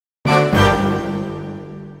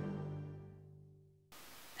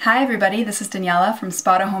Hi everybody, this is Daniela from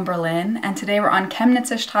Spotahome, Berlin, and today we're on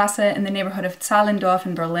Chemnitzer Straße in the neighborhood of Schulzendorf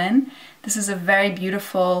in Berlin. This is a very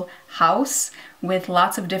beautiful house with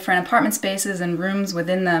lots of different apartment spaces and rooms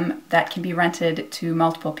within them that can be rented to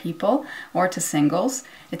multiple people or to singles.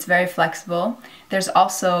 It's very flexible. There's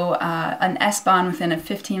also an S-Bahn within a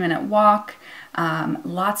 15-minute walk,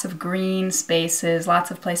 lots of green spaces, lots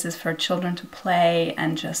of places for children to play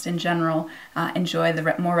and just in general enjoy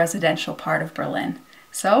the more residential part of Berlin.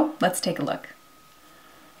 So let's take a look.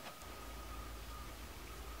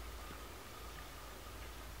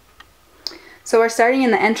 So we're starting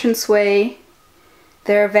in the entranceway.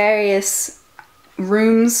 There are various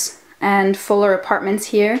rooms and fuller apartments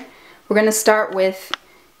here. We're going to start with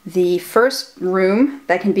the first room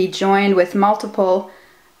that can be joined with multiple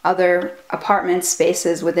other apartment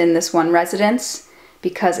spaces within this one residence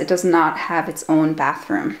because it does not have its own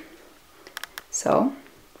bathroom. So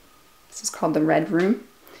this is called the red room.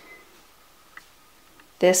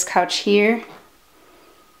 This couch here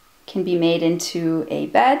can be made into a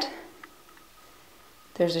bed.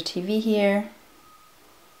 There's a TV here,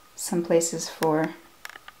 some places for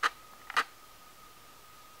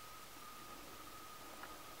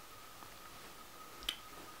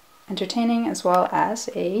entertaining as well as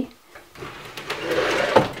a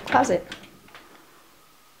closet.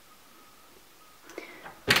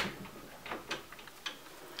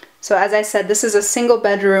 So as I said, this is a single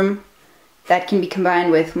bedroom that can be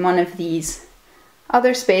combined with one of these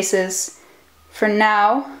other spaces. For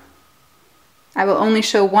now, I will only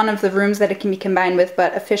show one of the rooms that it can be combined with,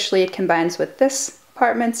 but officially it combines with this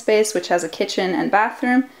apartment space, which has a kitchen and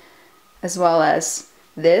bathroom, as well as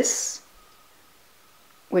this,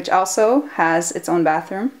 which also has its own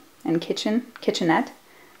bathroom and kitchenette.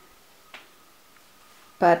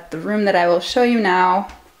 But the room that I will show you now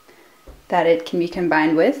that it can be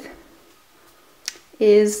combined with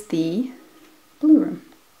is the blue room.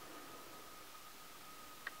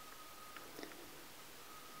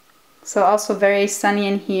 So also very sunny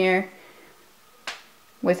in here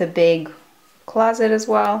with a big closet as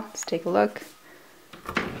well. Let's take a look.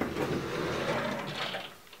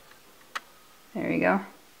 There we go.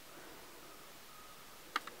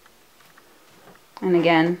 And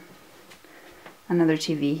again, another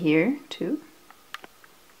TV here too.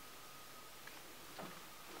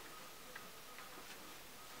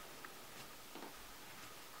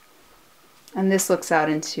 And this looks out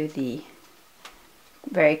into the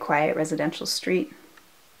very quiet residential street.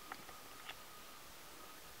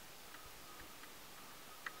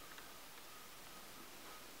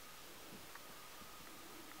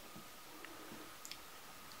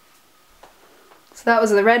 So that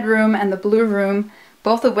was the red room and the blue room,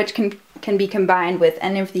 both of which can be combined with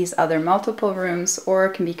any of these other multiple rooms or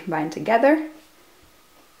can be combined together.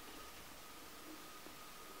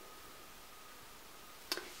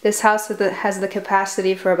 This house has the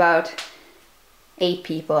capacity for about 8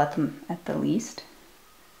 people at the least,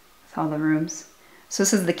 with all the rooms. So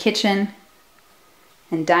this is the kitchen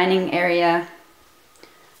and dining area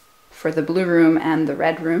for the blue room and the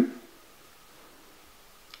red room,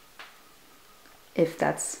 if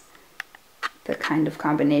that's the kind of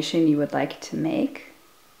combination you would like to make.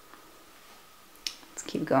 Let's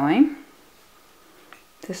keep going.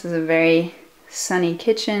 This is a very sunny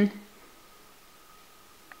kitchen.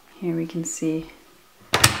 Here we can see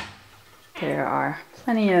there are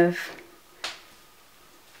plenty of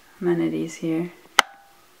amenities here.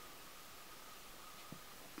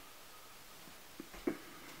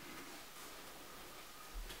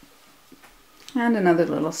 And another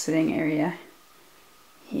little sitting area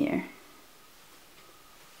here.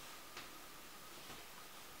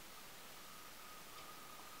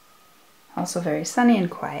 Also very sunny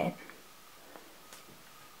and quiet.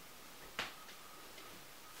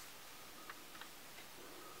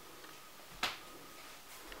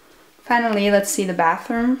 Finally, let's see the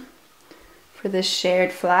bathroom for this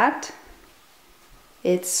shared flat.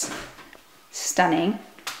 It's stunning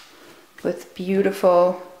with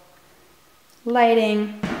beautiful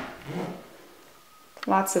lighting,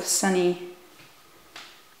 lots of sunny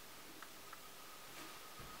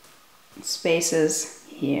spaces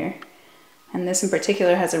here. And this in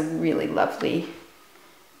particular has a really lovely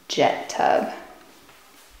jet tub.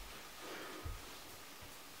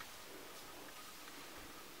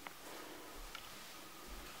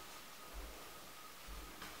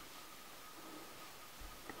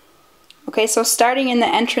 Okay, so starting in the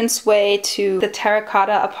entranceway to the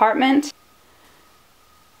terracotta apartment,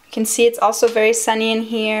 you can see it's also very sunny in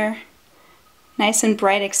here. Nice and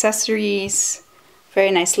bright accessories,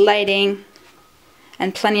 very nice lighting,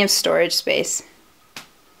 and plenty of storage space.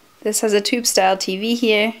 This has a tube-style TV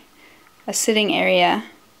here, a sitting area,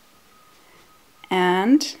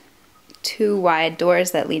 and 2 wide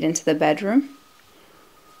doors that lead into the bedroom.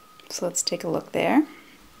 So let's take a look there.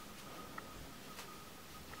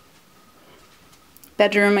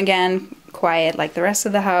 Bedroom, again, quiet like the rest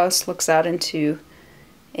of the house, looks out into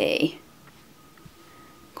a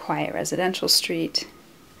quiet residential street.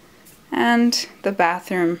 And the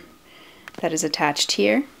bathroom that is attached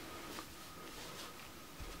here.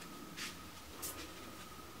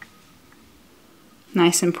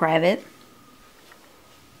 Nice and private.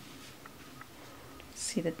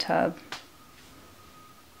 See the tub.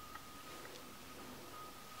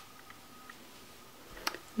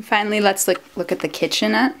 And finally, let's look at the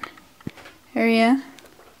kitchenette area.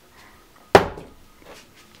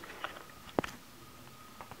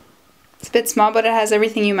 It's a bit small, but it has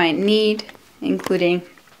everything you might need, including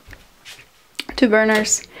 2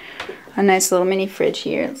 burners, a nice little mini fridge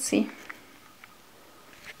here, let's see,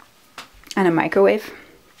 and a microwave.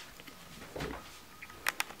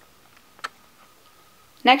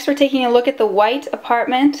 Next, we're taking a look at the white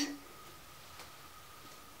apartment.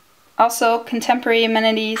 Also, contemporary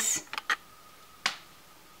amenities,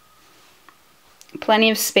 plenty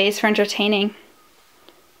of space for entertaining,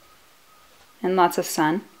 and lots of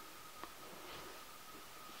sun.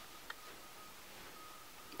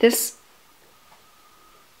 This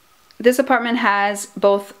apartment has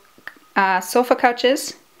both sofa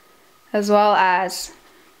couches, as well as,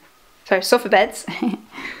 sofa beds,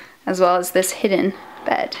 as well as this hidden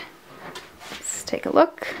bed. Let's take a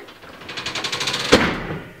look.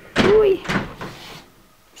 Ooh.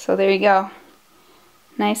 So there you go.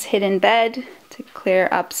 Nice hidden bed to clear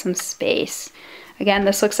up some space. Again,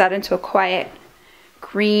 this looks out into a quiet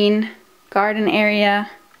green garden area.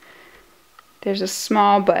 There's a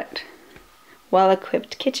small but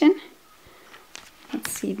well-equipped kitchen.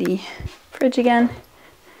 Let's see the fridge again.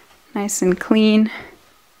 Nice and clean.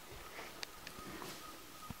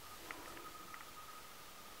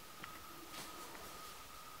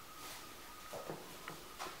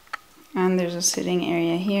 And there's a sitting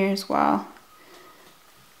area here as well.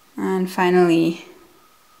 And finally,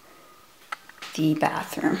 the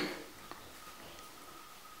bathroom.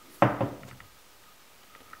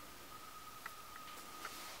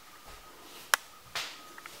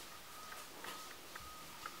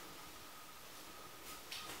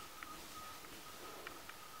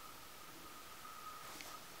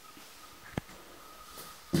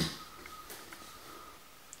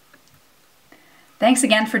 Thanks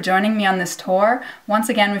again for joining me on this tour. Once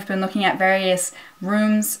again, we've been looking at various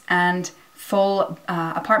rooms and full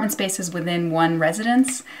apartment spaces within one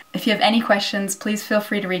residence. If you have any questions, please feel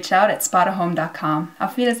free to reach out at spotahome.com.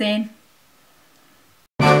 Auf Wiedersehen!